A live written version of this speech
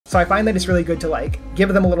So I find that it's really good to like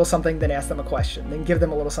give them a little something, then ask them a question, then give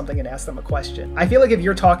them a little something and ask them a question. I feel like if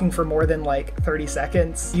you're talking for more than like 30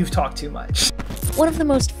 seconds, you've talked too much. One of the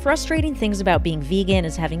most frustrating things about being vegan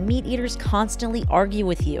is having meat eaters constantly argue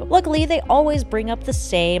with you. Luckily, they always bring up the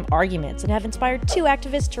same arguments and have inspired 2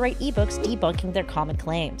 activists to write ebooks debunking their common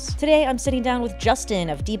claims. Today, I'm sitting down with Justin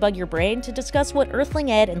of Debug Your Brain to discuss what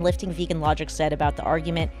Earthling Ed and Lifting Vegan Logic said about the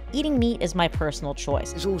argument, eating meat is my personal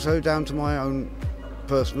choice. It's also down to my own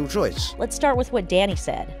personal choice. Let's start with what Danny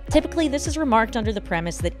said. Typically, this is remarked under the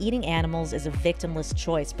premise that eating animals is a victimless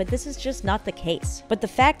choice, but this is just not the case. But the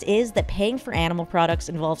fact is that paying for animal products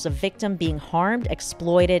involves a victim being harmed,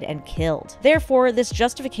 exploited, and killed. Therefore, this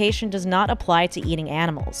justification does not apply to eating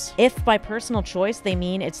animals. If by personal choice they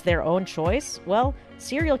mean it's their own choice, well,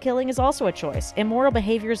 serial killing is also a choice. Immoral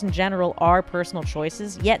behaviors in general are personal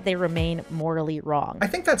choices, yet they remain morally wrong. I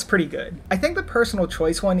think that's pretty good. I think the personal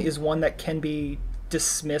choice one is one that can be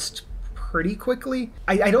dismissed pretty quickly.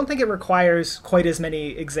 I don't think it requires quite as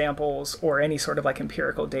many examples or any sort of like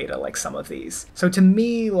empirical data like some of these. So to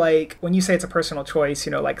me, like when you say it's a personal choice,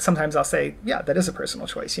 you know, like sometimes I'll say, yeah, that is a personal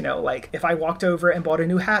choice. You know, like if I walked over and bought a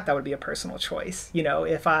new hat, that would be a personal choice. You know,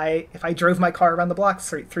 if I drove my car around the block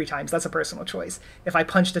three times, that's a personal choice. If I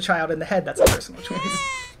punched a child in the head, that's a personal choice.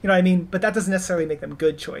 You know what I mean? But that doesn't necessarily make them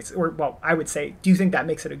good choice. Or, well, I would say, do you think that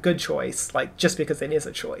makes it a good choice? Like, just because it is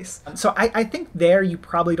a choice. So I think there you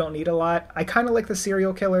probably don't need a lot. I kind of like the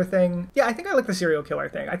serial killer thing. Yeah, I think I like the serial killer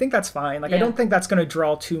thing. I think that's fine. Like, yeah. I don't think that's going to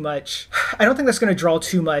draw too much. I don't think that's going to draw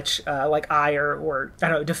too much, like, ire or, I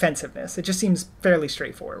don't know, defensiveness. It just seems fairly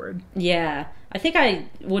straightforward. Yeah. I think I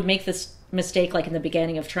would make this mistake, like, in the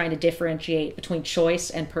beginning of trying to differentiate between choice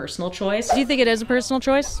and personal choice. Do you think it is a personal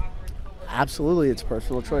choice? Absolutely, it's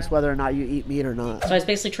personal choice whether or not you eat meat or not. So I was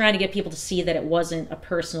basically trying to get people to see that it wasn't a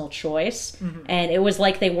personal choice, and it was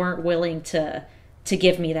like they weren't willing to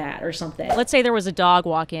give me that or something. Let's say there was a dog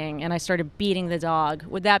walking and I started beating the dog.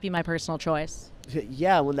 Would that be my personal choice?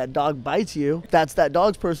 Yeah, when that dog bites you, that's that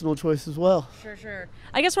dog's personal choice as well. Sure.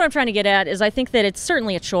 I guess what I'm trying to get at is I think that it's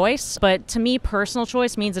certainly a choice, but to me, personal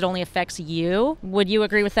choice means it only affects you. Would you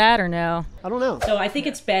agree with that or no? I don't know. So I think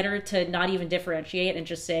it's better to not even differentiate and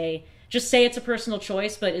just say it's a personal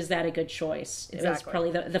choice, but is that a good choice? Exactly. That's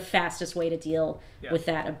probably the fastest way to deal with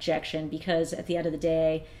that objection, because at the end of the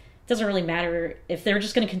day, it doesn't really matter if they're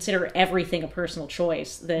just going to consider everything a personal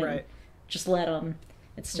choice, then just let them.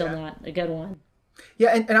 It's still not a good one.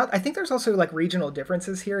 Yeah, and I think there's also like regional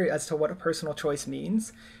differences here as to what a personal choice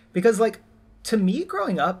means, because like to me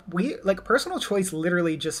growing up, personal choice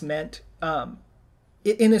literally just meant in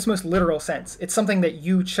its most literal sense, it's something that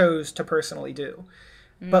you chose to personally do.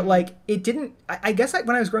 But like it didn't, I guess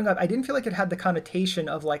when I was growing up, I didn't feel like it had the connotation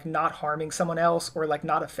of like not harming someone else or like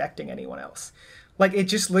not affecting anyone else. Like it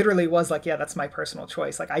just literally was like, yeah, that's my personal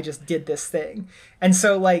choice. Like I just did this thing. And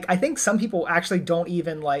so like, I think some people actually don't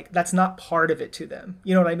even like, that's not part of it to them.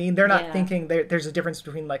 You know what I mean? They're not thinking there's a difference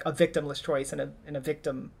between like a victimless choice and a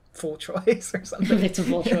victim-full choice or something.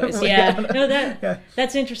 Victim-full choice, yeah. No,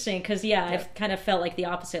 that's interesting because, I've kind of felt like the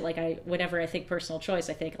opposite. Like whenever I think personal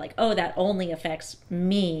choice, I think like, oh, that only affects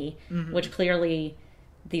me, which clearly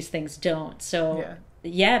these things don't. So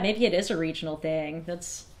maybe it is a regional thing.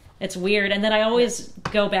 It's weird. And then I always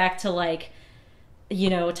go back to like,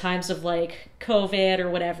 you know, times of like COVID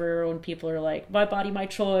or whatever, when people are like, my body, my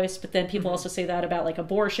choice. But then people also say that about like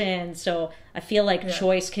abortion. So I feel like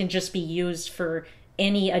choice can just be used for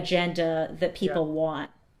any agenda that people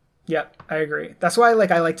want. Yep, I agree. That's why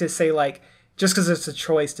like I like to say like, just because it's a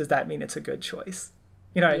choice, does that mean it's a good choice?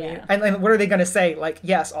 You know what I mean? And what are they going to say? Like,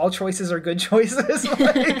 yes, all choices are good choices.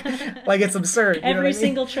 like it's absurd. You know Every what I mean?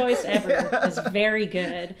 single choice ever is very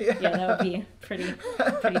good. Yeah, that would be pretty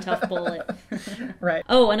tough bullet. Right.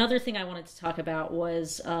 Oh, another thing I wanted to talk about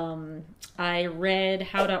was I read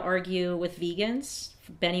How to Argue with Vegans,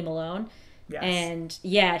 Benny Malone. Yes.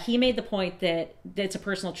 And he made the point that it's a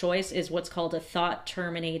personal choice is what's called a thought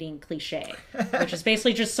terminating cliche, which is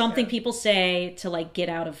basically just something people say to like get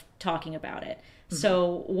out of talking about it.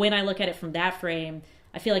 So when I look at it from that frame,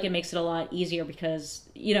 I feel like it makes it a lot easier because,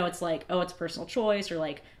 you know, it's like, oh, it's a personal choice, or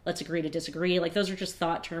like, let's agree to disagree. Like those are just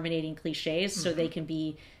thought terminating cliches, so they can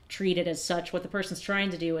be treated as such. What the person's trying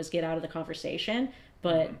to do is get out of the conversation.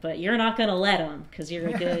 but you're not going to let them because you're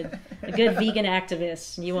a good vegan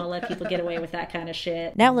activist and you won't let people get away with that kind of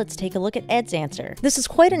shit. Now let's take a look at Ed's answer. This is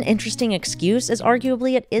quite an interesting excuse, as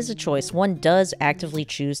arguably it is a choice. One does actively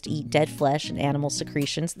choose to eat dead flesh and animal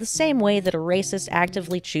secretions the same way that a racist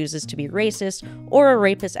actively chooses to be racist or a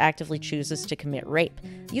rapist actively chooses to commit rape.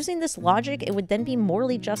 Using this logic, it would then be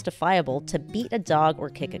morally justifiable to beat a dog or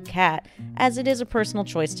kick a cat, as it is a personal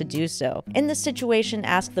choice to do so. In this situation,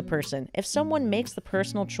 ask the person, if someone makes the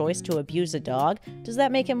personal choice to abuse a dog, does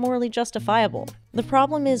that make it morally justifiable? The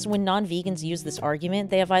problem is when non-vegans use this argument,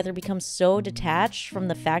 they have either become so detached from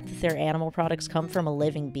the fact that their animal products come from a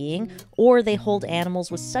living being, or they hold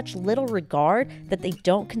animals with such little regard that they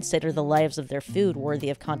don't consider the lives of their food worthy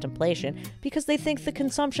of contemplation because they think the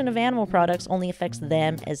consumption of animal products only affects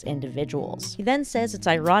them as individuals. He then says it's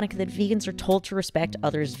ironic that vegans are told to respect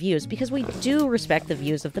others' views because we do respect the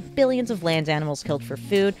views of the billions of land animals killed for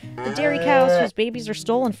food, the dairy cows whose babies are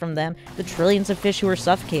stolen from them, the trillions of fish who are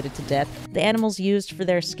suffocated to death, the animals used for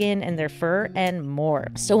their skin and their fur, and more.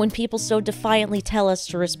 So when people so defiantly tell us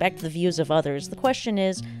to respect the views of others, the question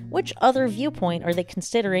is, which other viewpoint are they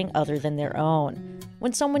considering other than their own?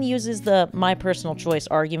 When someone uses the my personal choice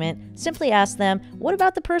argument, simply ask them, what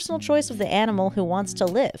about the personal choice of the animal who wants to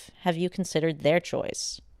live? Have you considered their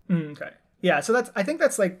choice? Okay. Yeah, so I think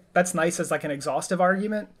that's nice as like an exhaustive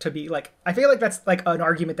argument to be like, I feel like that's like an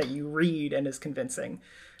argument that you read and is convincing.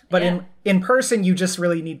 But in person, you just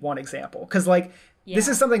really need one example. Because like, this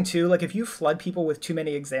is something too, like if you flood people with too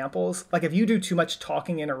many examples, like if you do too much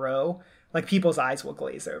talking in a row, like people's eyes will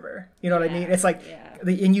glaze over. You know what I mean? It's like,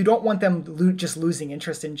 and you don't want them just losing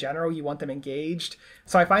interest in general. You want them engaged.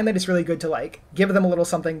 So I find that it's really good to like give them a little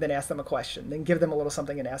something, then ask them a question, then give them a little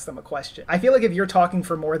something and ask them a question. I feel like if you're talking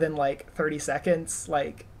for more than like 30 seconds,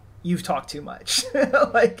 like you've talked too much.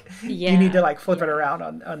 Like you need to like flip it around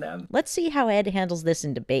on them. Let's see how Ed handles this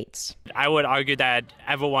in debates. I would argue that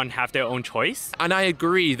everyone have their own choice. And I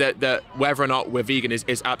agree that whether or not we're vegan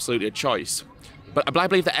is absolutely a choice. But I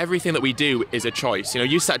believe that everything that we do is a choice. You know,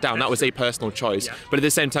 you sat down, that was a personal choice. Yeah. But at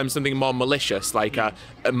the same time, something more malicious, like a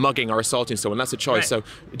mugging or assaulting someone, that's a choice. Right.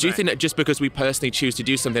 So do you think that just because we personally choose to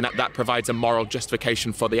do something, that provides a moral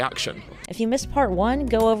justification for the action? If you missed part 1,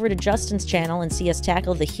 go over to Justin's channel and see us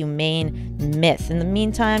tackle the humane myth. In the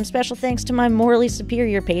meantime, special thanks to my morally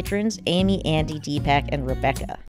superior patrons, Amy, Andy, Deepak, and Rebecca.